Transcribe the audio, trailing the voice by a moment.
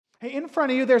Hey, in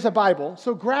front of you, there's a Bible,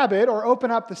 so grab it or open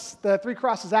up the Three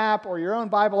Crosses app or your own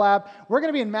Bible app. We're going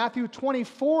to be in Matthew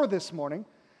 24 this morning,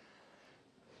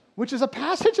 which is a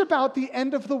passage about the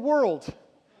end of the world,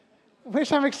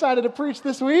 which I'm excited to preach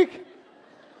this week.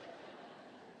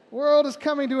 World is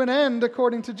coming to an end,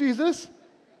 according to Jesus,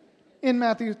 in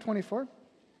Matthew 24.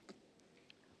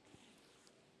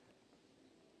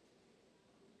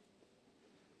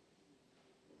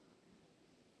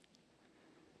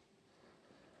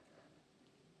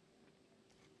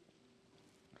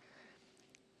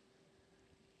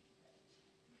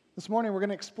 This morning, we're going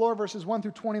to explore verses 1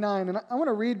 through 29, and I want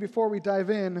to read before we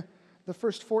dive in the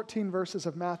first 14 verses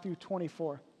of Matthew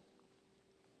 24.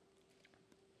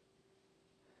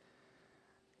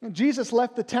 And Jesus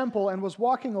left the temple and was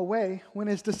walking away when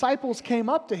his disciples came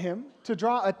up to him to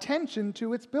draw attention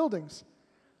to its buildings.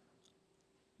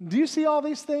 "Do you see all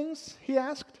these things?" he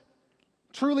asked.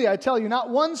 "Truly, I tell you, not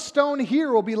one stone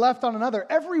here will be left on another.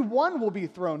 Every one will be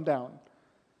thrown down."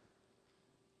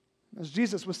 As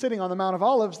Jesus was sitting on the Mount of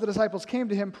Olives, the disciples came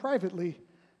to him privately.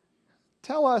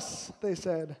 "Tell us," they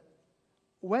said,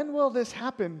 "when will this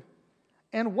happen?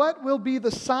 And what will be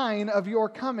the sign of your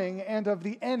coming and of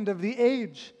the end of the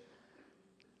age?"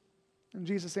 And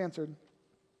Jesus answered,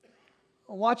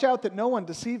 "Watch out that no one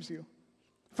deceives you.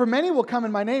 For many will come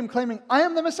in my name, claiming, 'I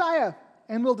am the Messiah,'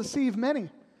 and will deceive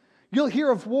many. You'll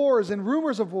hear of wars and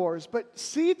rumors of wars, but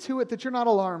see to it that you're not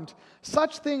alarmed.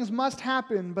 Such things must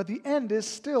happen, but the end is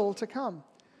still to come.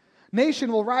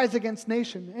 Nation will rise against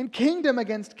nation, and kingdom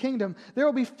against kingdom. There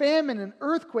will be famine and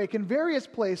earthquake in various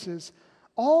places.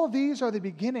 All these are the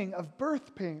beginning of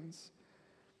birth pains.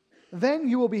 Then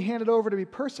you will be handed over to be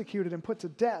persecuted and put to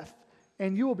death,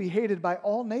 and you will be hated by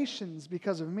all nations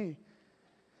because of me.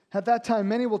 At that time,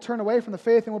 many will turn away from the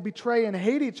faith and will betray and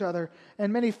hate each other,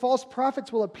 and many false prophets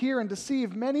will appear and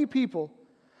deceive many people.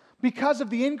 Because of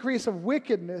the increase of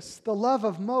wickedness, the love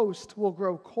of most will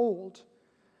grow cold.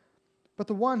 But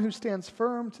the one who stands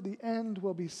firm to the end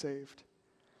will be saved.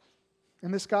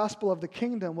 And this gospel of the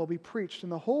kingdom will be preached in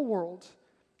the whole world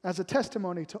as a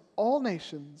testimony to all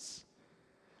nations,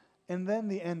 and then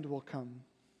the end will come."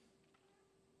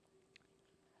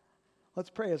 Let's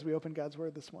pray as we open God's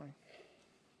word this morning.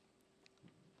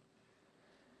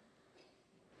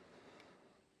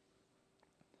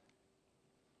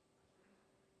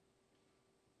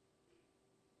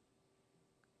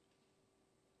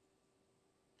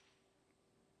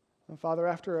 And Father,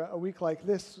 after a week like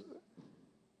this,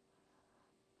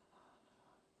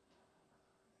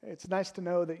 it's nice to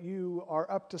know that you are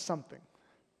up to something.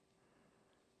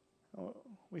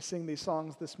 We sing these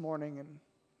songs this morning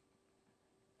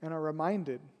and are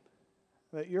reminded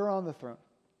that you're on the throne,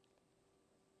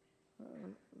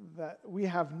 that we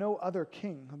have no other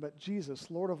king but Jesus,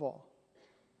 Lord of all.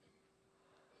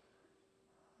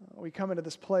 We come into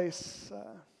this place,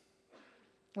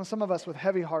 some of us with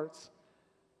heavy hearts,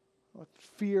 with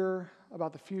fear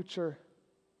about the future,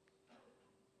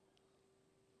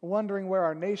 wondering where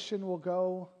our nation will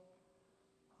go,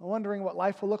 wondering what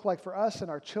life will look like for us and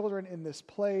our children in this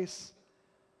place.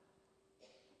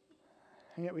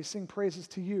 And yet we sing praises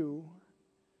to you,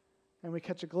 and we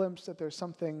catch a glimpse that there's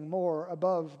something more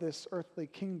above this earthly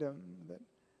kingdom that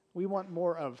we want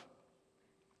more of.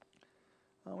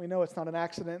 We know it's not an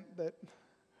accident that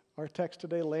our text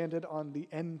today landed on the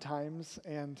end times,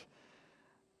 and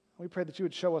we pray that you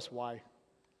would show us why.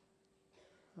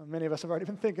 Many of us have already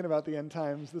been thinking about the end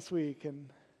times this week,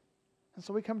 and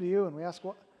so we come to you and we ask,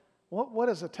 what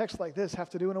does a text like this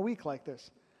have to do in a week like this?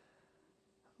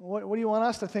 What do you want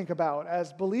us to think about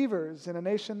as believers in a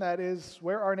nation that is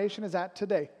where our nation is at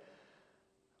today?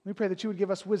 We pray that you would give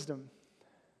us wisdom.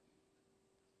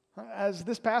 As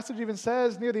this passage even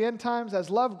says, near the end times, as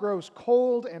love grows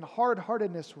cold and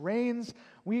hard-heartedness reigns,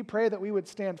 we pray that we would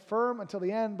stand firm until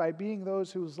the end by being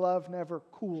those whose love never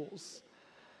cools,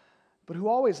 but who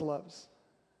always loves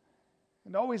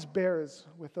and always bears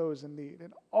with those in need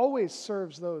and always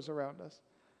serves those around us.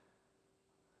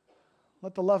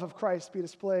 Let the love of Christ be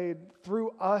displayed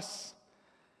through us,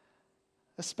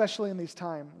 especially in these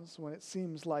times when it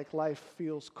seems like life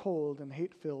feels cold and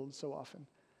hate-filled so often.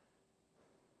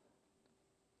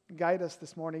 Guide us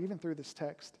this morning, even through this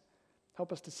text.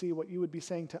 Help us to see what you would be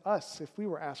saying to us if we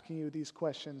were asking you these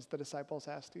questions the disciples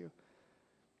asked you.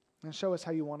 And show us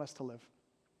how you want us to live.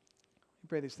 We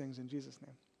pray these things in Jesus'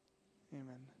 name.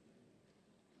 Amen.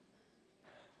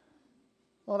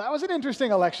 Well, that was an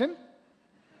interesting election.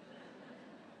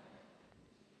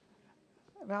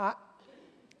 Now,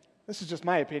 this is just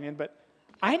my opinion, but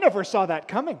I never saw that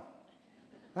coming.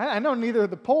 I know neither of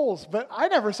the polls, but I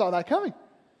never saw that coming.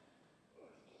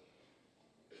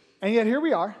 And yet here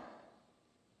we are.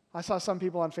 I saw some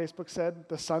people on Facebook said,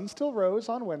 the sun still rose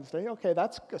on Wednesday. Okay,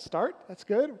 that's a start. That's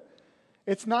good.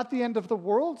 It's not the end of the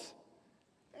world.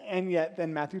 And yet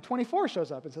then Matthew 24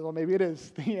 shows up and says, well, maybe it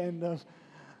is the end of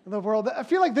the world. I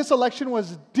feel like this election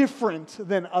was different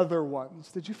than other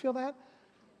ones. Did you feel that?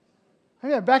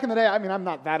 Back in the day, I'm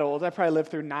not that old. I probably lived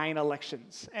through 9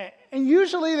 elections. And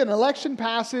usually an election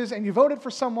passes and you voted for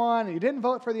someone and you didn't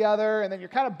vote for the other, and then you're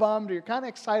kind of bummed or you're kind of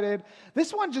excited.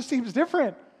 This one just seems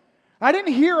different. I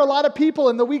didn't hear a lot of people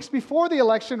in the weeks before the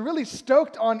election really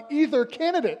stoked on either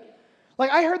candidate.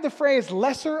 Like, I heard the phrase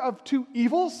lesser of two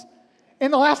evils in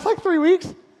the last 3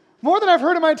 weeks, more than I've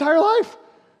heard in my entire life.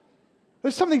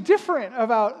 There's something different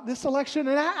about this election.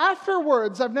 And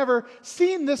afterwards, I've never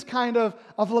seen this kind of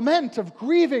lament, of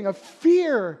grieving, of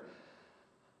fear,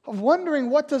 of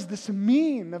wondering what does this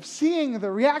mean, of seeing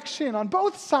the reaction on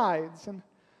both sides. And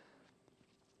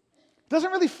it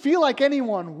doesn't really feel like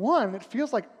anyone won. It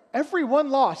feels like everyone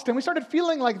lost. And we started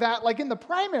feeling like that, like in the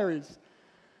primaries.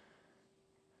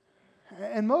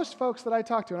 And most folks that I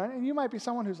talk to, and you might be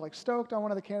someone who's stoked on one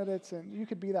of the candidates, and you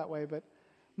could be that way, but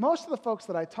most of the folks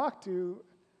that I talked to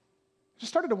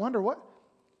just started to wonder, what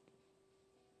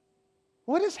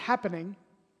is happening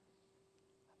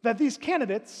that these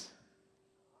candidates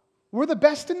were the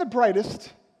best and the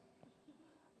brightest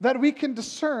that we can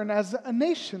discern as a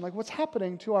nation? What's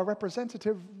happening to our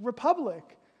representative republic?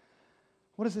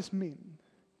 What does this mean?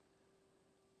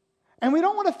 And we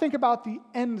don't want to think about the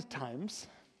end times,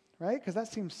 right? Because that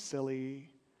seems silly.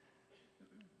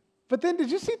 But then,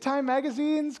 did you see Time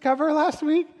Magazine's cover last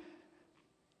week?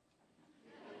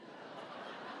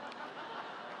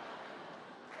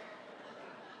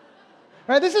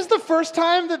 Right, this is the first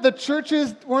time that the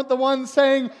churches weren't the ones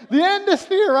saying, the end is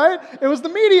near, right? It was the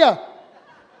media.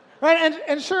 Right,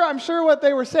 and sure, I'm sure what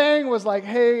they were saying was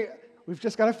hey, we've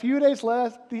just got a few days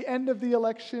left. The end of the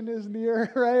election is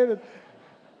near, right?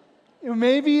 And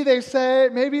maybe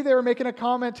they were making a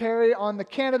commentary on the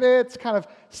candidates, kind of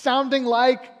sounding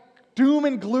like doom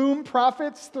and gloom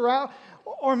prophets throughout.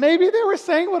 Or maybe they were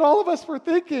saying what all of us were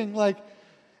thinking,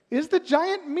 is the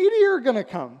giant meteor going to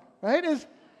come, right?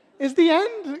 Is the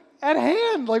end at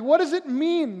hand? What does it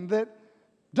mean that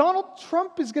Donald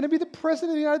Trump is going to be the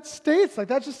president of the United States?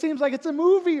 That just seems like it's a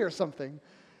movie or something.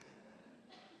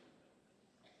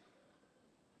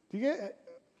 Do you get?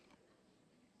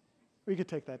 We could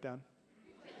take that down.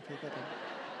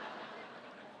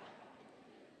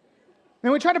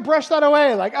 And we try to brush that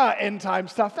away, end time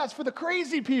stuff, that's for the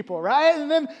crazy people, right? And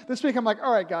then this week I'm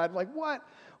all right, God,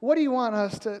 what do you want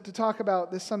us to talk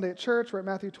about this Sunday at church? We're at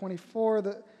Matthew 24,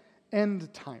 the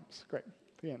end times. Great,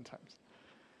 the end times.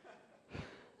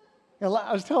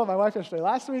 I was telling my wife yesterday,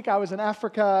 last week I was in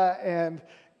Africa, and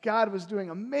God was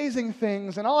doing amazing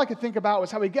things, and all I could think about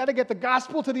was how we got to get the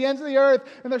gospel to the ends of the earth,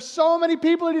 and there's so many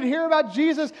people who need to hear about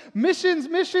Jesus,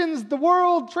 missions, the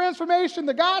world, transformation,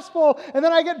 the gospel, and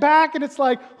then I get back, and it's who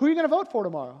are you going to vote for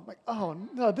tomorrow? I'm oh,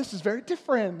 no, this is very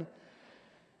different.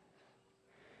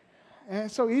 And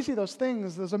it's so easy,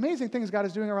 those amazing things God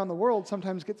is doing around the world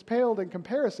sometimes gets paled in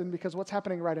comparison because what's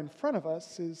happening right in front of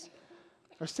us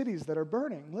are cities that are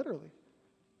burning, literally.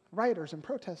 Rioters and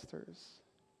protesters.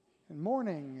 And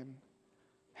mourning and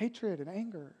hatred and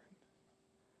anger.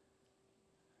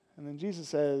 And then Jesus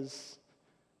says,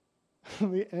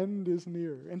 the end is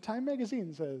near. And Time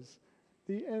Magazine says,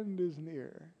 the end is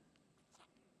near.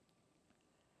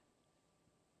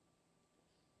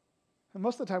 And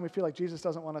most of the time we feel like Jesus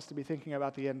doesn't want us to be thinking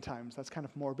about the end times. That's kind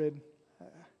of morbid.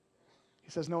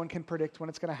 He says no one can predict when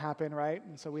it's going to happen, right?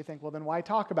 And so we think, well, then why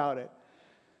talk about it?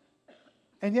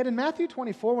 And yet in Matthew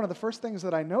 24, one of the first things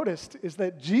that I noticed is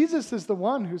that Jesus is the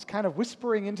one who's kind of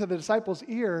whispering into the disciples'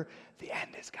 ear, the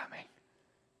end is coming.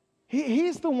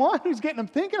 He's the one who's getting them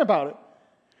thinking about it.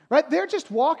 Right? They're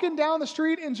just walking down the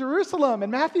street in Jerusalem,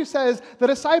 and Matthew says the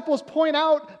disciples point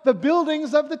out the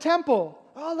buildings of the temple.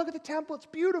 Oh, look at the temple. It's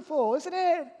beautiful, isn't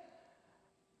it?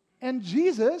 And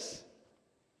Jesus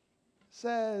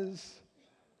says,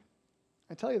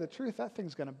 I tell you the truth, that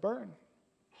thing's going to burn.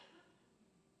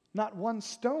 Not one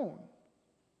stone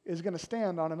is going to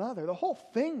stand on another. The whole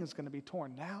thing is going to be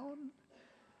torn down.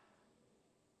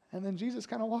 And then Jesus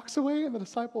kind of walks away, and the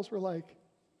disciples were like,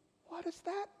 what does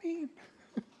that mean?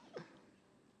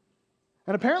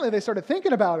 And apparently they started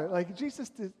thinking about it. Jesus,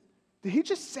 did he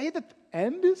just say that the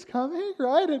end is coming,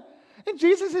 right? And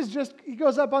Jesus he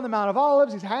goes up on the Mount of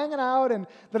Olives, he's hanging out, and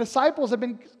the disciples have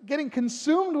been getting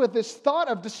consumed with this thought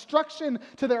of destruction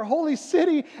to their holy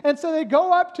city, and so they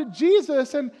go up to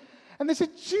Jesus, and they say,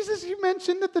 Jesus, you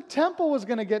mentioned that the temple was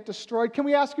going to get destroyed. Can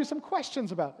we ask you some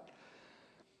questions about it?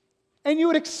 And you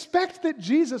would expect that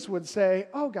Jesus would say,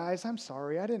 oh, guys, I'm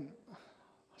sorry, I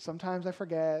Sometimes I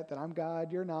forget that I'm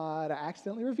God, you're not. I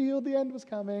accidentally revealed the end was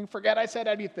coming. Forget I said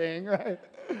anything, right?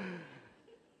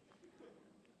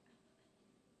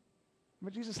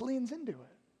 But Jesus leans into it.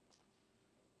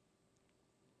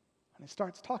 And he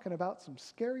starts talking about some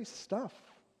scary stuff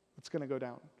that's going to go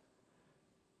down.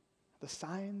 The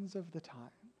signs of the times.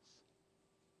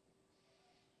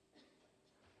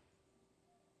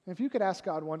 If you could ask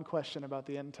God one question about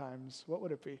the end times, what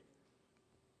would it be?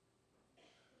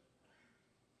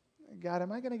 God,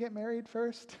 am I going to get married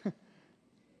first? Am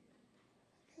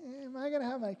I going to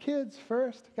have my kids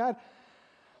first? God,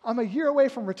 I'm a year away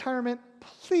from retirement.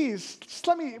 Please, just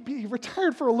let me be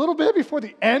retired for a little bit before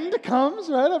the end comes,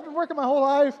 right? I've been working my whole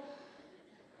life.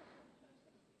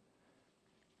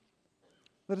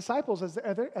 The disciples, as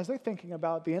they're thinking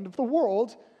about the end of the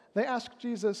world, they ask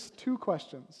Jesus two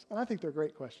questions, and I think they're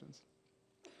great questions.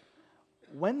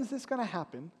 When's this going to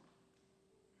happen?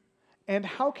 And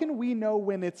how can we know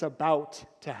when it's about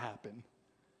to happen?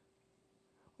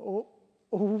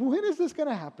 When is this going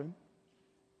to happen?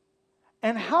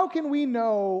 And how can we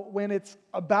know when it's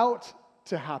about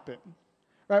to happen?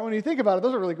 Right? When you think about it,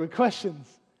 those are really good questions.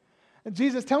 And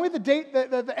Jesus, tell me the date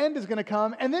that the end is going to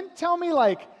come, and then tell me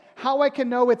how I can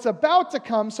know it's about to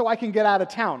come so I can get out of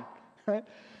town. Right?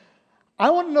 I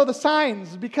want to know the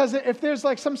signs, because if there's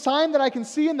some sign that I can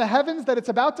see in the heavens that it's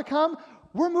about to come,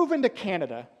 we're moving to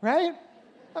Canada, right?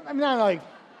 I'm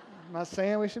not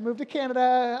saying we should move to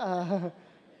Canada.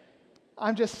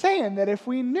 I'm just saying that if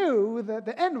we knew that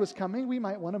the end was coming, we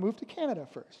might want to move to Canada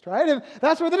first, right? And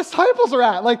that's where the disciples are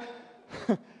at.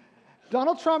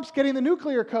 Donald Trump's getting the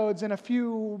nuclear codes in a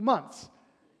few months.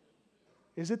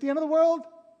 Is it the end of the world?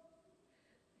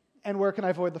 And where can I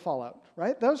avoid the fallout,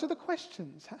 right? Those are the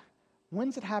questions.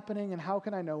 When's it happening, and how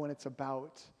can I know when it's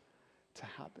about to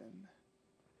happen?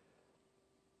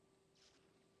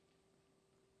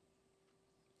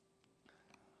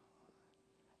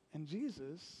 And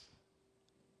Jesus,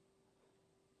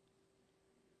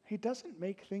 he doesn't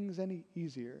make things any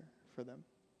easier for them.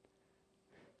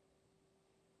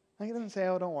 He doesn't say,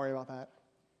 oh, don't worry about that.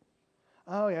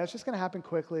 Oh, yeah, it's just going to happen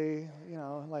quickly,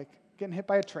 like getting hit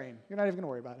by a train. You're not even going to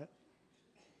worry about it.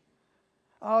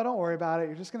 Oh, don't worry about it.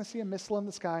 You're just going to see a missile in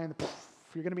the sky, and poof,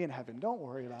 you're going to be in heaven. Don't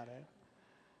worry about it.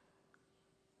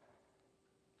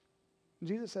 And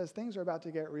Jesus says things are about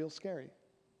to get real scary.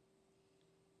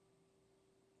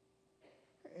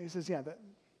 He says, there's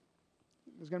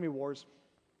going to be wars.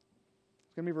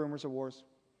 There's going to be rumors of wars.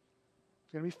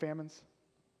 There's going to be famines.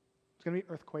 There's going to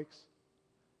be earthquakes.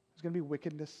 There's going to be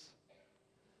wickedness.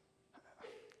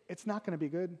 It's not going to be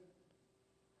good.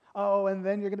 Oh, and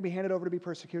then you're going to be handed over to be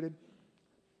persecuted.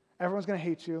 Everyone's going to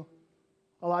hate you.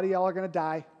 A lot of y'all are going to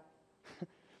die.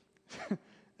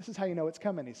 This is how you know it's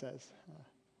coming, he says.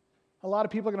 A lot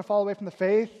of people are going to fall away from the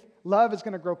faith. Love is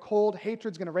going to grow cold.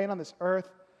 Hatred's going to reign on this earth.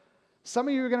 Some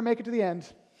of you are going to make it to the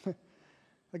end.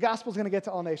 The gospel's going to get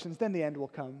to all nations. Then the end will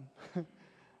come.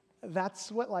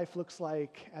 That's what life looks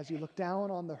like as you look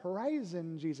down on the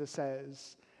horizon, Jesus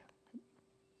says,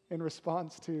 in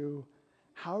response to,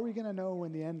 how are we going to know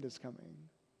when the end is coming?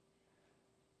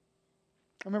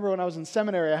 I remember when I was in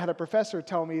seminary, I had a professor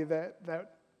tell me that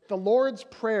the Lord's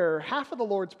Prayer, half of the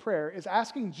Lord's Prayer, is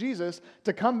asking Jesus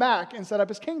to come back and set up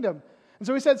his kingdom. And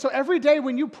so he said, so every day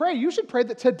when you pray, you should pray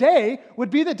that today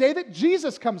would be the day that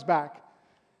Jesus comes back.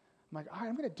 I'm like, all right,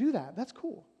 I'm going to do that. That's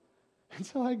cool. And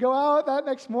so I go out that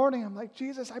next morning. I'm like,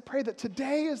 Jesus, I pray that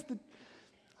today is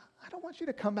I don't want you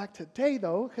to come back today,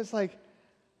 though, because,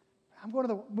 I'm going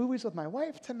to the movies with my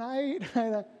wife tonight.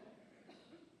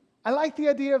 I like the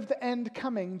idea of the end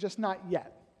coming, just not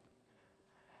yet.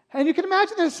 And you can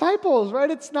imagine the disciples,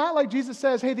 right? It's not like Jesus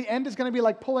says, hey, the end is going to be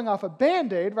like pulling off a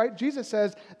Band-Aid, right? Jesus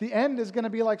says the end is going to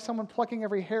be like someone plucking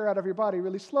every hair out of your body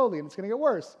really slowly, and it's going to get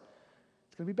worse.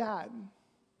 It's going to be bad.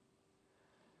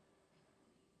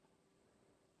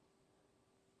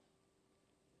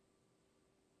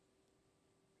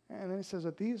 And then he says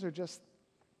that these are just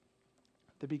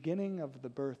the beginning of the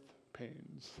birth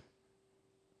pains.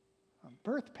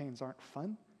 Birth pains aren't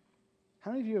fun.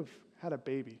 How many of you have had a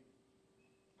baby?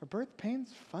 Are birth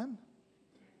pains fun?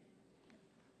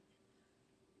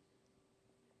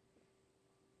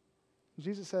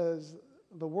 Jesus says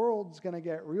the world's going to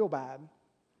get real bad.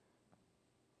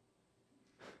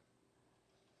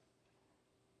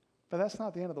 But that's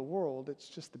not the end of the world. It's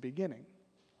just the beginning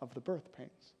of the birth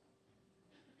pains.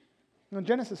 In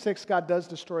Genesis 6, God does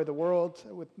destroy the world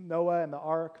with Noah and the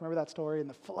ark. Remember that story? And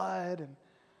the flood. And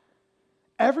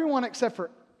everyone except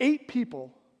for 8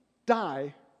 people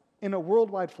die in a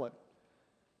worldwide flood.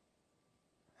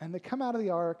 And they come out of the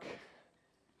ark.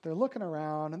 They're looking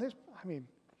around. And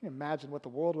Can you imagine what the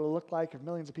world would look like if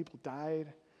millions of people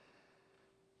died?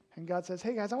 And God says,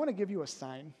 hey guys, I want to give you a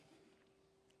sign.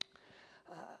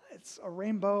 It's a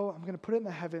rainbow. I'm going to put it in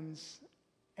the heavens.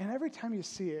 And every time you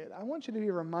see it, I want you to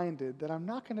be reminded that I'm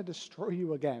not going to destroy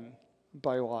you again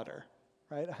by water,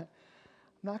 right? I'm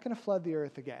not going to flood the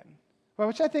earth again,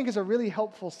 which I think is a really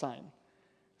helpful sign.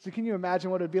 So can you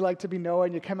imagine what it would be like to be Noah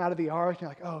and you come out of the ark and you're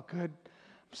like, oh, good,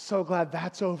 I'm so glad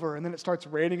that's over. And then it starts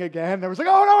raining again. And everyone's like,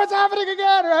 oh, no, it's happening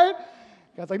again, right?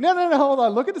 God's like, no, hold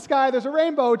on. Look at the sky. There's a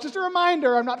rainbow. It's just a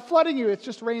reminder. I'm not flooding you. It's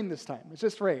just rain this time. It's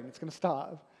just rain. It's going to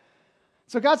stop.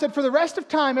 So God said, for the rest of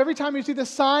time, every time you see the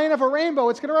sign of a rainbow,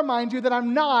 it's going to remind you that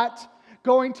I'm not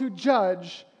going to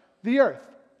judge the earth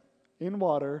in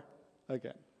water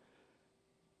again.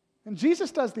 And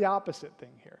Jesus does the opposite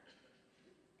thing here.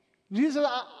 Jesus says,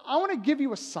 I want to give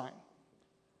you a sign.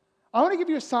 I want to give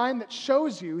you a sign that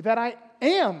shows you that I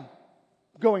am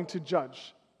going to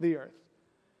judge the earth.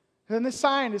 And this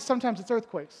sign is sometimes it's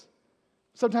earthquakes.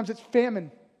 Sometimes it's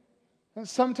famine. And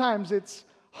sometimes it's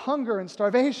hunger and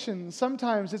starvation.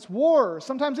 Sometimes it's war.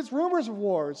 Sometimes it's rumors of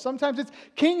wars. Sometimes it's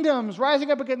kingdoms rising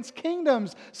up against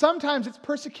kingdoms. Sometimes it's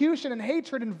persecution and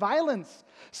hatred and violence.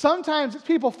 Sometimes it's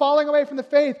people falling away from the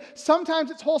faith.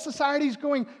 Sometimes it's whole societies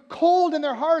going cold in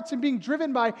their hearts and being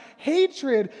driven by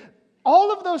hatred.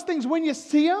 All of those things, when you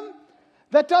see them,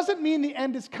 that doesn't mean the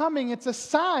end is coming. It's a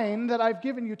sign that I've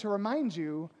given you to remind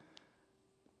you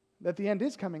that the end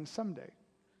is coming someday.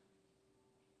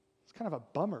 It's kind of a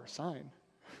bummer sign.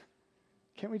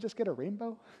 Can't we just get a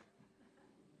rainbow?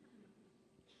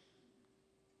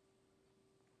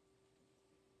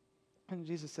 And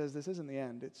Jesus says this isn't the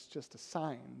end. It's just a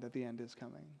sign that the end is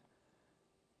coming.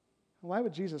 Why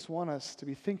would Jesus want us to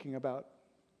be thinking about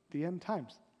the end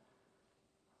times?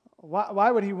 Why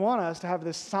would he want us to have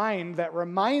this sign that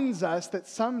reminds us that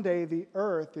someday the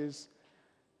earth is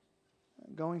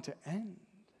going to end?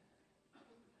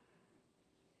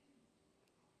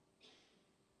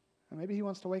 And maybe he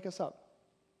wants to wake us up.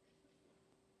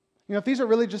 You know, if these are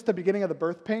really just the beginning of the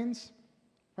birth pains,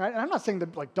 right? And I'm not saying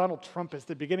that like Donald Trump is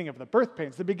the beginning of the birth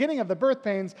pains. The beginning of the birth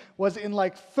pains was in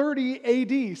like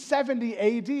 30 AD, 70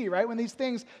 AD, right? When these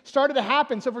things started to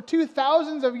happen. So for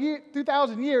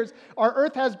 2,000 years, our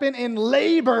earth has been in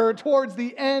labor towards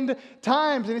the end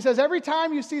times. And he says, every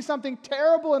time you see something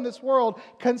terrible in this world,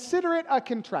 consider it a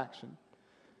contraction.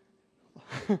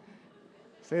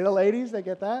 Say the ladies, they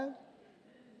get that?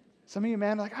 Some of you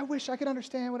men are like, I wish I could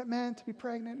understand what it meant to be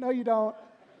pregnant. No, you don't.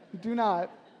 You do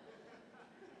not.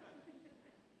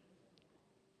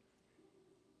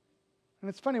 And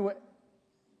it's funny,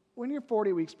 when you're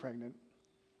 40 weeks pregnant,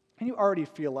 and you already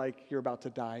feel like you're about to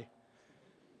die,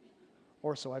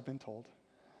 or so I've been told,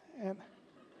 and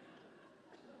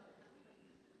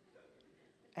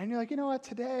you're like, you know what,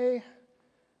 today,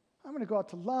 I'm going to go out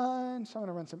to lunch, I'm going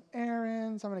to run some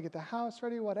errands, I'm going to get the house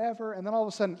ready, whatever, and then all of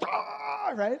a sudden,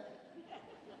 right?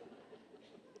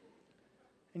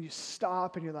 And you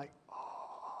stop and you're like, oh.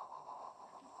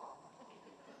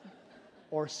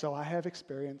 Or so I have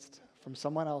experienced from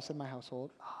someone else in my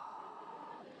household.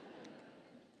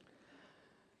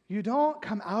 You don't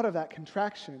come out of that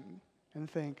contraction and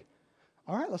think,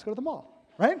 all right, let's go to the mall,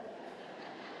 right?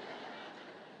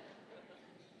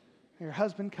 Your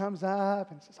husband comes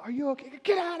up and says, are you okay?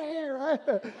 Get out of here,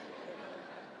 right?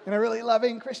 In a really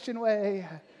loving Christian way.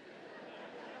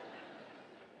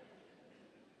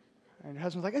 And your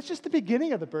husband's like, it's just the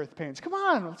beginning of the birth pains. Come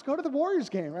on, let's go to the Warriors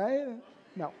game, right?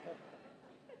 No.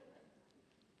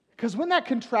 Because when that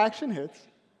contraction hits,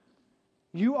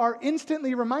 you are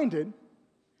instantly reminded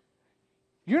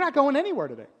you're not going anywhere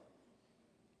today.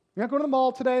 You're not going to the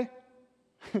mall today.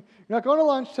 You're not going to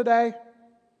lunch today.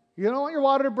 You don't want your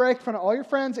water to break in front of all your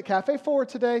friends at Cafe 4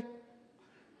 today.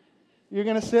 You're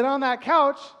going to sit on that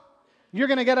couch. You're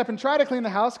going to get up and try to clean the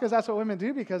house because that's what women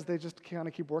do because they just kind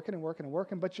of keep working and working and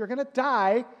working. But you're going to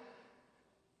die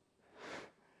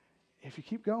if you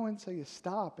keep going, so you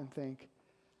stop and think,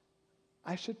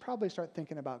 I should probably start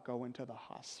thinking about going to the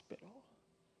hospital.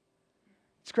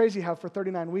 It's crazy how for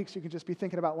 39 weeks you can just be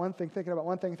thinking about one thing, thinking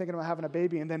about having a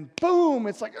baby, and then boom,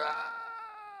 it's like,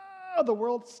 the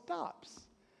world stops.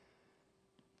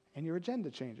 And your agenda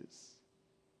changes.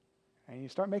 And you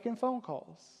start making phone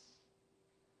calls.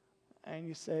 And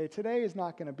you say, today is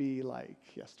not going to be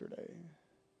like yesterday. I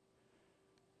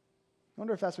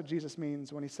wonder if that's what Jesus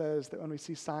means when he says that when we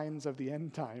see signs of the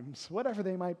end times, whatever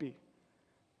they might be,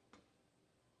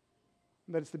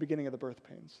 that it's the beginning of the birth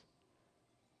pains.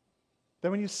 That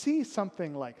when you see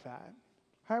something like that,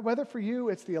 right, whether for you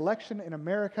it's the election in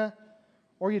America,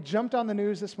 or you jumped on the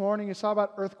news this morning, you saw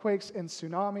about earthquakes and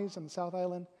tsunamis on the South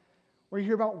Island, where you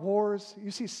hear about wars,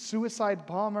 you see suicide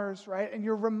bombers, right? And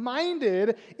you're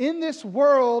reminded in this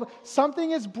world,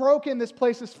 something is broken, this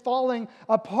place is falling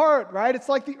apart, right? It's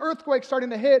like the earthquake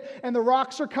starting to hit and the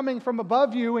rocks are coming from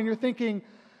above you and you're thinking,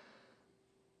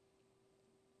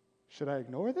 should I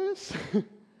ignore this?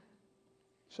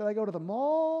 Should I go to the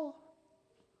mall?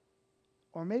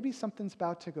 Or maybe something's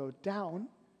about to go down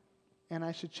and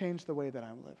I should change the way that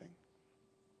I'm living.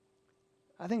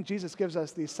 I think Jesus gives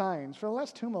us these signs for the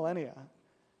last 2 millennia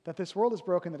that this world is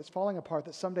broken, that it's falling apart,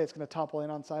 that someday it's going to topple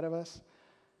in on side of us.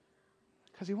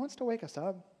 Because he wants to wake us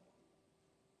up.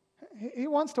 He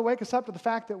wants to wake us up to the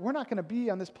fact that we're not going to be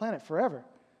on this planet forever.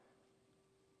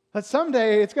 That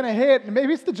someday it's going to hit, and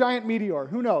maybe it's the giant meteor,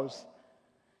 who knows?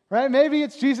 Right? Maybe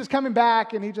it's Jesus coming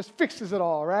back and he just fixes it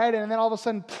all, right? And then all of a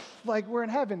sudden, like we're in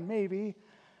heaven, maybe.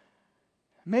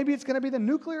 Maybe it's going to be the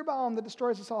nuclear bomb that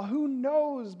destroys us all. Who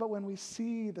knows? But when we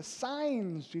see the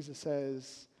signs, Jesus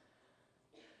says,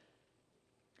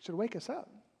 it should wake us up.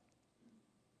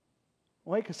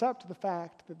 Wake us up to the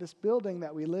fact that this building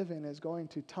that we live in is going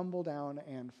to tumble down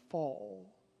and fall.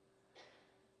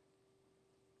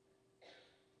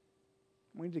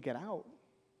 We need to get out.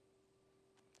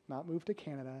 Not move to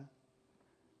Canada.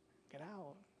 Get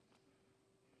out.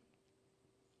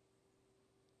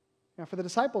 Now, for the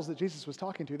disciples that Jesus was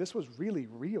talking to, this was really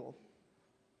real.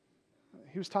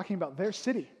 He was talking about their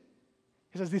city.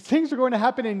 He says, these things are going to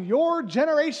happen in your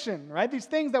generation, right? These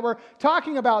things that we're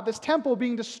talking about, this temple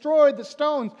being destroyed, the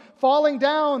stones falling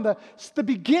down, the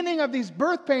beginning of these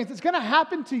birth pains, it's going to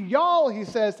happen to y'all, he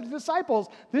says, to the disciples.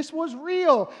 This was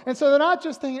real. And so they're not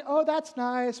just thinking, oh, that's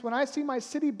nice. When I see my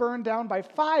city burned down by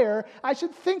fire, I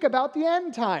should think about the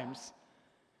end times.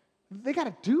 They got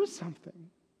to do something.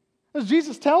 As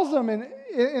Jesus tells them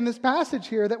in this passage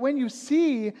here that when you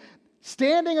see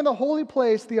standing in the holy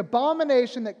place the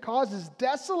abomination that causes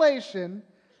desolation,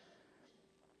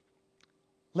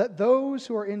 let those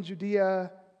who are in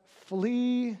Judea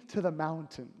flee to the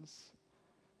mountains.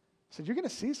 He said, you're going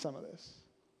to see some of this.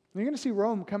 You're going to see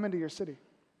Rome come into your city.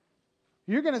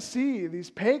 You're going to see these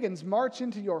pagans march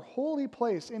into your holy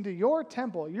place, into your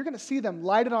temple. You're going to see them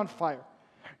lighted on fire.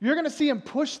 You're going to see them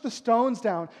push the stones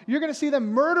down. You're going to see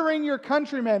them murdering your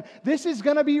countrymen. This is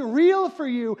going to be real for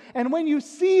you. And when you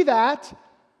see that,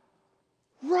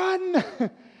 run.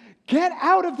 Get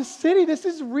out of the city. This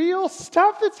is real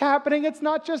stuff that's happening. It's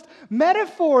not just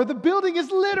metaphor. The building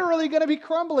is literally going to be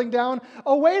crumbling down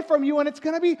away from you, and it's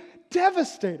going to be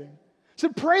devastating. So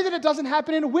pray that it doesn't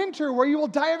happen in winter where you will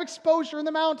die of exposure in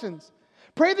the mountains.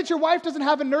 Pray that your wife doesn't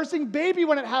have a nursing baby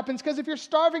when it happens, because if you're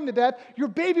starving to death, your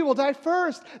baby will die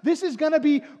first. This is going to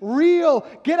be real.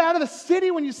 Get out of the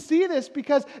city when you see this,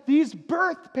 because these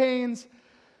birth pains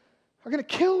are going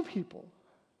to kill people.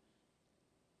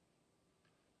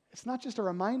 It's not just a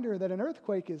reminder that an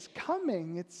earthquake is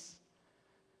coming.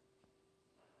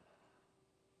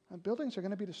 Buildings are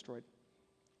going to be destroyed.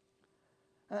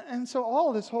 And so all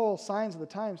of this whole signs of the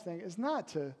times thing is not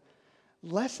to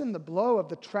lessen the blow of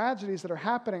the tragedies that are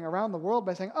happening around the world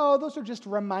by saying, oh, those are just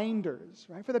reminders,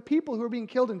 right? For the people who are being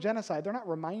killed in genocide, they're not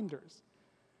reminders.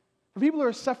 For people who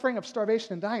are suffering of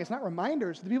starvation and dying, it's not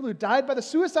reminders. For the people who died by the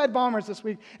suicide bombers this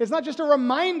week, it's not just a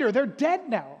reminder. They're dead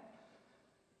now.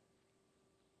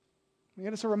 And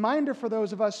yet it's a reminder for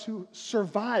those of us who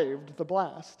survived the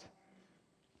blast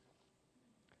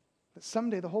that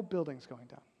someday the whole building's going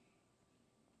down.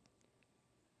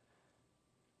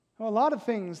 Well, a lot of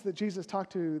things that Jesus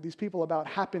talked to these people about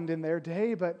happened in their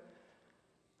day, but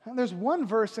there's one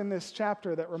verse in this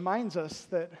chapter that reminds us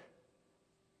that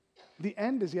the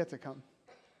end is yet to come.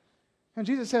 And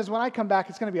Jesus says, when I come back,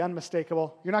 it's going to be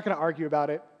unmistakable. You're not going to argue about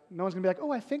it. No one's going to be like,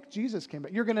 oh, I think Jesus came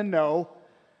back. You're going to know.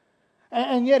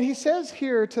 And yet he says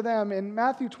here to them in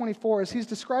Matthew 24, as he's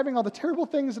describing all the terrible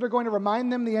things that are going to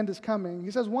remind them the end is coming, he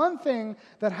says, one thing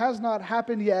that has not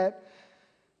happened yet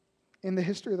in the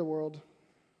history of the world.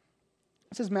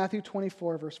 This is Matthew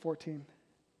 24, verse 14.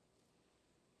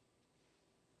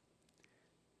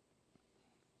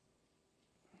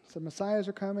 So messiahs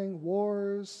are coming,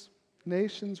 wars,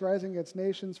 nations rising against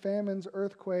nations, famines,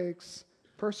 earthquakes,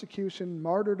 persecution,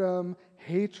 martyrdom,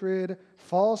 hatred,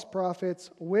 false prophets,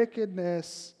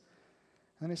 wickedness.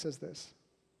 And then he says this,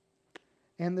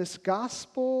 and this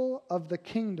gospel of the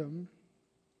kingdom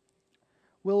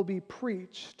will be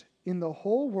preached in the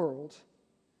whole world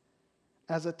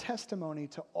as a testimony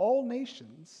to all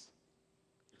nations,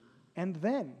 and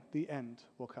then the end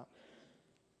will come.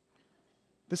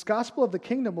 This gospel of the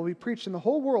kingdom will be preached in the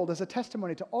whole world as a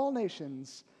testimony to all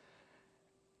nations,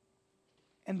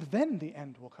 and then the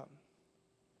end will come.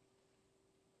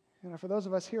 For those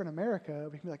of us here in America,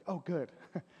 we can be like, oh, good.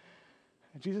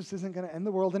 Jesus isn't going to end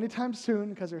the world anytime soon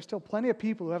because there's still plenty of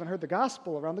people who haven't heard the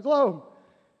gospel around the globe.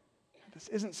 This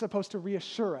isn't supposed to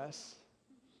reassure us.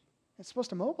 It's supposed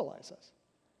to mobilize us.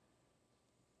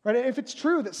 Right? If it's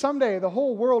true that someday the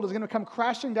whole world is going to come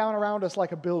crashing down around us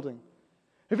like a building,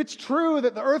 if it's true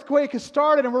that the earthquake has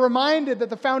started and we're reminded that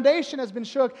the foundation has been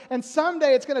shook and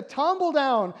someday it's going to tumble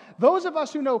down, those of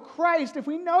us who know Christ, if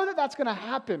we know that that's going to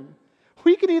happen,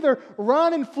 we could either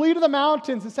run and flee to the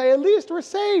mountains and say, at least we're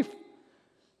safe.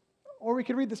 Or we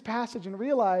could read this passage and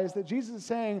realize that Jesus is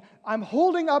saying, I'm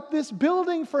holding up this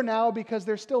building for now because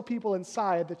there's still people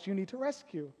inside that you need to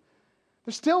rescue.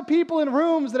 There's still people in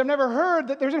rooms that have never heard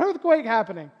that there's an earthquake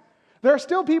happening. There are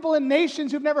still people in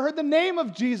nations who've never heard the name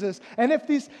of Jesus. And if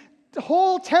the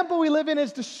whole temple we live in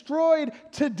is destroyed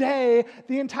today,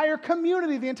 the entire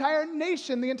community, the entire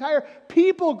nation, the entire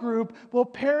people group will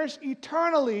perish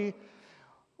eternally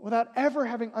without ever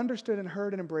having understood and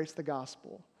heard and embraced the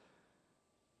gospel.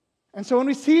 And so when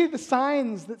we see the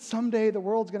signs that someday the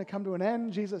world's going to come to an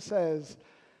end, Jesus says,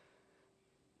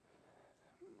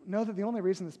 know that the only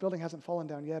reason this building hasn't fallen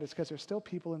down yet is because there's still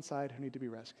people inside who need to be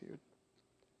rescued.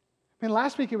 I mean,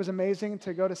 last week it was amazing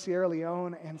to go to Sierra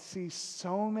Leone and see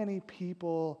so many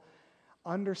people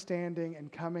understanding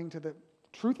and coming to the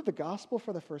truth of the gospel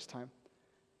for the first time.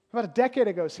 About a decade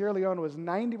ago, Sierra Leone was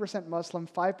 90% Muslim,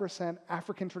 5%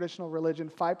 African traditional religion,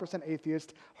 5%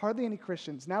 atheist, hardly any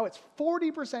Christians. Now it's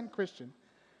 40% Christian.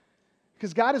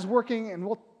 Because God is working, and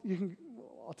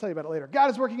I'll tell you about it later. God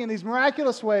is working in these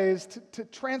miraculous ways to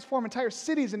transform entire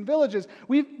cities and villages.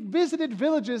 We've visited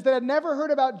villages that had never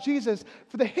heard about Jesus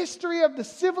for the history of the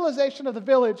civilization of the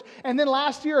village. And then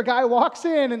last year, a guy walks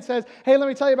in and says, hey, let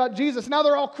me tell you about Jesus. Now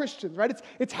they're all Christians, right?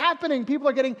 It's happening. People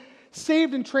are getting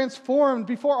saved and transformed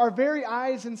before our very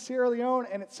eyes in Sierra Leone,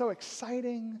 and it's so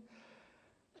exciting.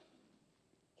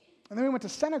 And then we went to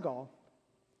Senegal.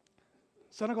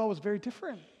 Senegal was very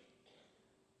different.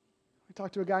 We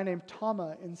talked to a guy named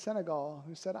Tama in Senegal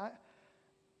who said,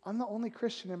 I'm the only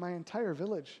Christian in my entire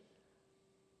village.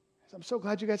 I'm so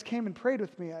glad you guys came and prayed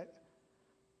with me.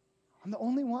 I'm the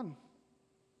only one.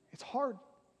 It's hard.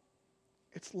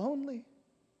 It's lonely.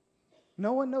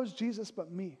 No one knows Jesus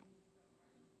but me.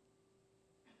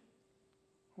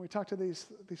 We talked to these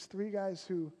three guys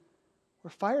who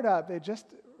were fired up. They just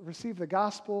received the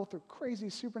gospel through crazy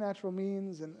supernatural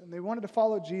means, and they wanted to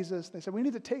follow Jesus. They said, we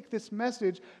need to take this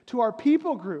message to our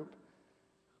people group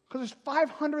because there's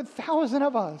 500,000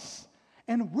 of us,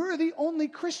 and we're the only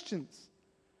Christians.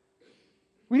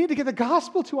 We need to get the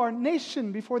gospel to our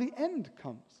nation before the end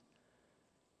comes.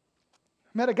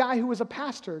 I met a guy who was a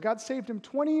pastor. God saved him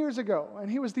 20 years ago, and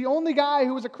he was the only guy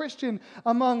who was a Christian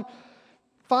among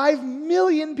 5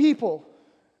 million people,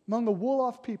 among the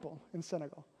Wolof people in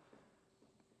Senegal.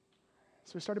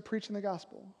 So he started preaching the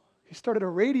gospel. He started a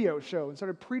radio show and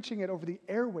started preaching it over the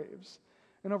airwaves.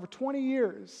 In over 20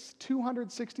 years,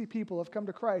 260 people have come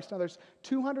to Christ. Now there's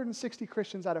 260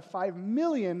 Christians out of 5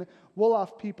 million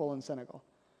Wolof people in Senegal.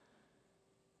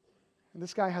 And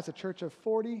this guy has a church of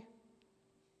 40,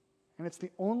 and it's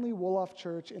the only Wolof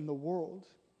church in the world.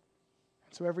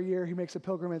 So every year he makes a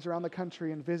pilgrimage around the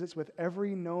country and visits with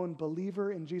every known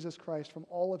believer in Jesus Christ from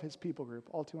all of his people group,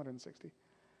 all 260,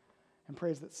 and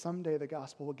prays that someday the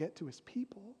gospel will get to his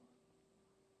people.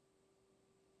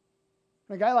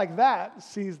 And a guy like that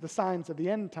sees the signs of the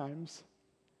end times,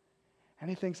 and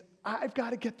he thinks, I've got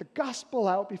to get the gospel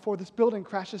out before this building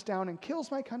crashes down and kills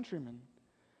my countrymen.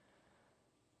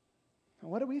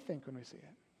 And what do we think when we see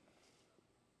it?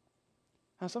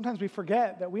 Now, sometimes we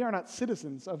forget that we are not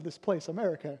citizens of this place,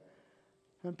 America.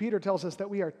 And Peter tells us that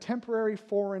we are temporary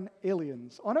foreign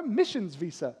aliens on a missions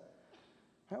visa.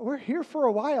 We're here for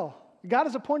a while. God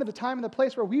has appointed the time and the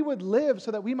place where we would live so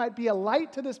that we might be a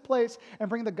light to this place and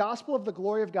bring the gospel of the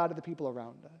glory of God to the people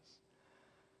around us.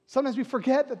 Sometimes we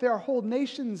forget that there are whole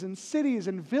nations and cities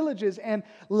and villages and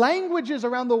languages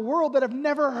around the world that have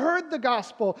never heard the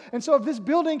gospel. And so if this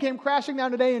building came crashing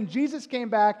down today and Jesus came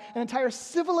back, an entire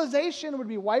civilization would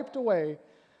be wiped away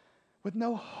with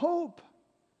no hope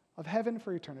of heaven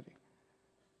for eternity.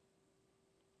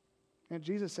 And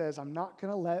Jesus says, I'm not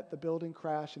going to let the building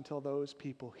crash until those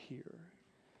people hear.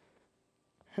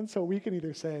 And so we can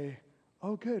either say,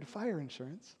 oh good, fire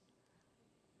insurance.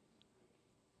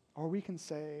 Or we can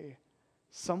say,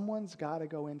 someone's got to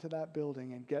go into that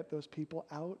building and get those people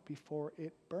out before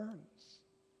it burns.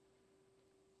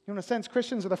 In a sense,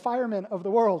 Christians are the firemen of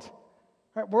the world.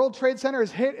 Right? World Trade Center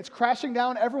is hit, it's crashing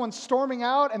down, everyone's storming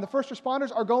out, and the first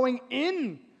responders are going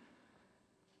in.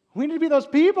 We need to be those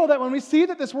people that when we see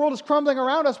that this world is crumbling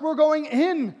around us, we're going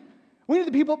in. We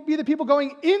need to be the people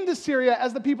going into Syria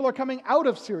as the people are coming out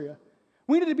of Syria.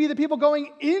 We need to be the people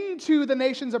going into the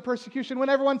nations of persecution when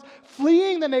everyone's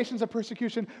fleeing the nations of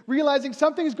persecution, realizing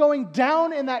something's going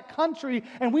down in that country,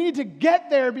 and we need to get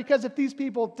there because if these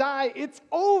people die, it's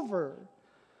over.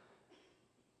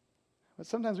 But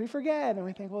sometimes we forget and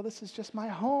we think, well, this is just my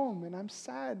home, and I'm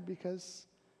sad because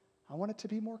I want it to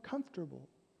be more comfortable.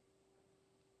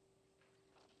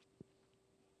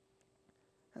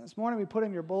 And this morning we put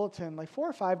in your bulletin like 4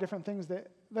 or 5 different things that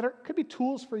could be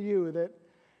tools for you that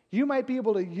you might be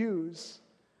able to use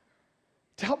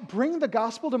to help bring the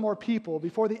gospel to more people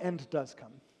before the end does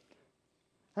come.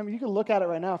 I mean, you can look at it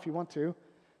right now if you want to.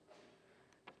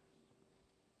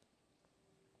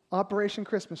 Operation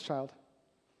Christmas Child.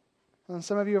 And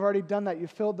some of you have already done that. You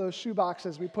filled those shoe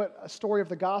boxes. We put a story of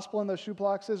the gospel in those shoe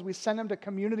boxes. We send them to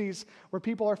communities where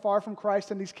people are far from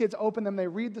Christ, and these kids open them, they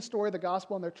read the story of the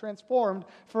gospel, and they're transformed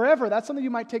forever. That's something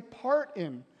you might take part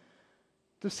in,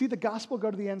 to see the gospel go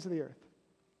to the ends of the earth.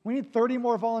 We need 30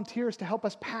 more volunteers to help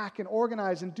us pack and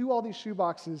organize and do all these shoe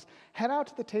boxes. Head out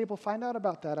to the table, find out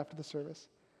about that after the service.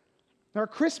 Our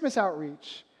Christmas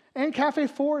outreach and Cafe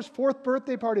 4's 4th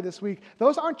birthday party this week,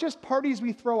 those aren't just parties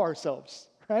we throw ourselves,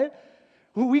 right?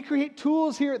 We create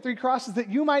tools here at Three Crosses that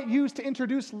you might use to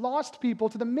introduce lost people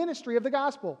to the ministry of the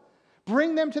gospel.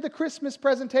 Bring them to the Christmas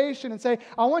presentation and say,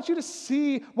 I want you to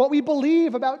see what we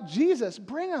believe about Jesus.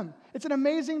 Bring them. It's an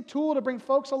amazing tool to bring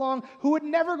folks along who would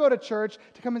never go to church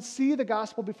to come and see the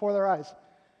gospel before their eyes.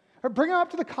 Or bring them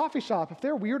up to the coffee shop. If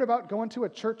they're weird about going to a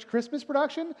church Christmas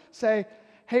production, say,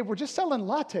 hey, we're just selling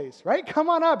lattes, right? Come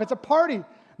on up. It's a party.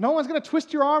 No one's going to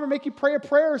twist your arm and make you pray a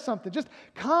prayer or something. Just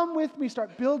come with me.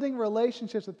 Start building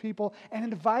relationships with people and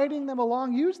inviting them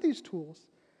along. Use these tools.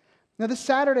 Now, this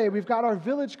Saturday, we've got our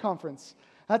Village Conference.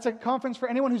 That's a conference for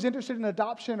anyone who's interested in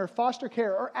adoption or foster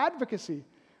care or advocacy.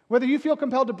 Whether you feel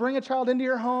compelled to bring a child into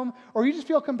your home or you just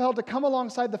feel compelled to come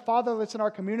alongside the fatherless in our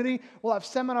community, we'll have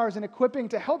seminars and equipping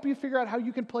to help you figure out how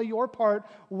you can play your part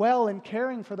well in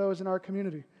caring for those in our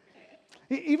community.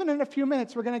 Even in a few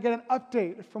minutes, we're going to get an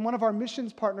update from one of our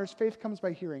missions partners, Faith Comes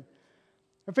by Hearing.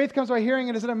 And Faith Comes by Hearing,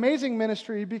 it is an amazing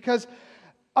ministry because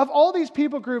of all these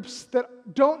people groups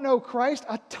that don't know Christ,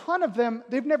 a ton of them,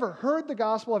 they've never heard the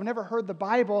gospel, have never heard the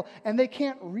Bible, and they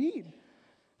can't read.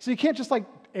 So you can't just like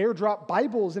airdrop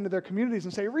Bibles into their communities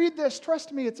and say, read this,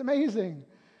 trust me, it's amazing.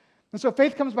 And so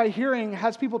Faith Comes by Hearing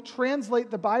has people translate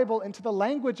the Bible into the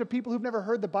language of people who've never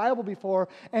heard the Bible before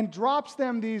and drops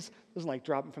them these, doesn't like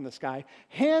drop them from the sky,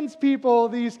 hands people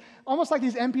these, almost like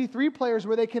these MP3 players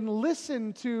where they can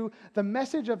listen to the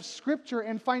message of Scripture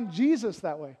and find Jesus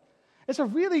that way. It's a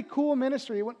really cool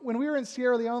ministry. When we were in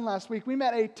Sierra Leone last week, we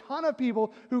met a ton of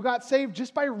people who got saved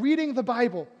just by reading the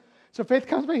Bible. So Faith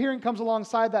Comes by Hearing comes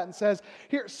alongside that and says,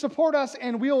 here, support us,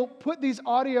 and we'll put these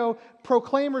audio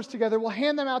proclaimers together. We'll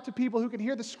hand them out to people who can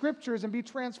hear the Scriptures and be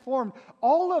transformed.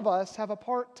 All of us have a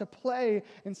part to play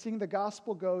in seeing the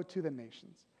gospel go to the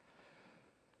nations.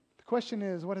 The question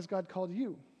is, what has God called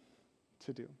you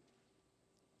to do?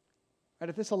 And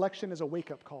if this election is a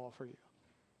wake-up call for you,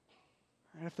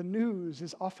 and if the news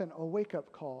is often a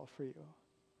wake-up call for you,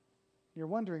 you're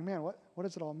wondering, man, what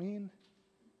does it all mean?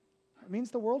 It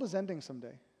means the world is ending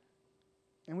someday.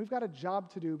 And we've got a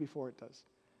job to do before it does.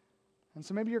 And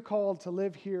so maybe you're called to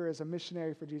live here as a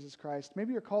missionary for Jesus Christ.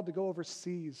 Maybe you're called to go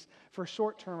overseas for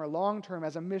short-term or long-term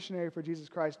as a missionary for Jesus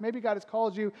Christ. Maybe God has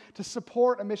called you to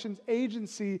support a missions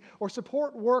agency or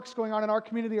support works going on in our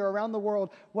community or around the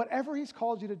world. Whatever He's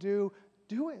called you to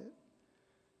do it.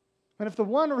 And if the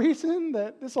one reason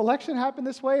that this election happened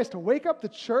this way is to wake up the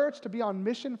church to be on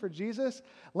mission for Jesus,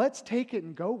 let's take it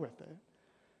and go with it.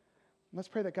 Let's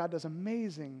pray that God does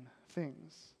amazing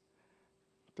things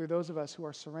through those of us who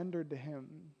are surrendered to Him.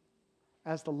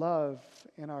 As the love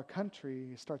in our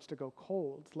country starts to go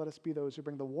cold, let us be those who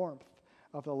bring the warmth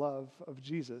of the love of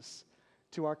Jesus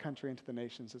to our country and to the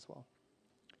nations as well.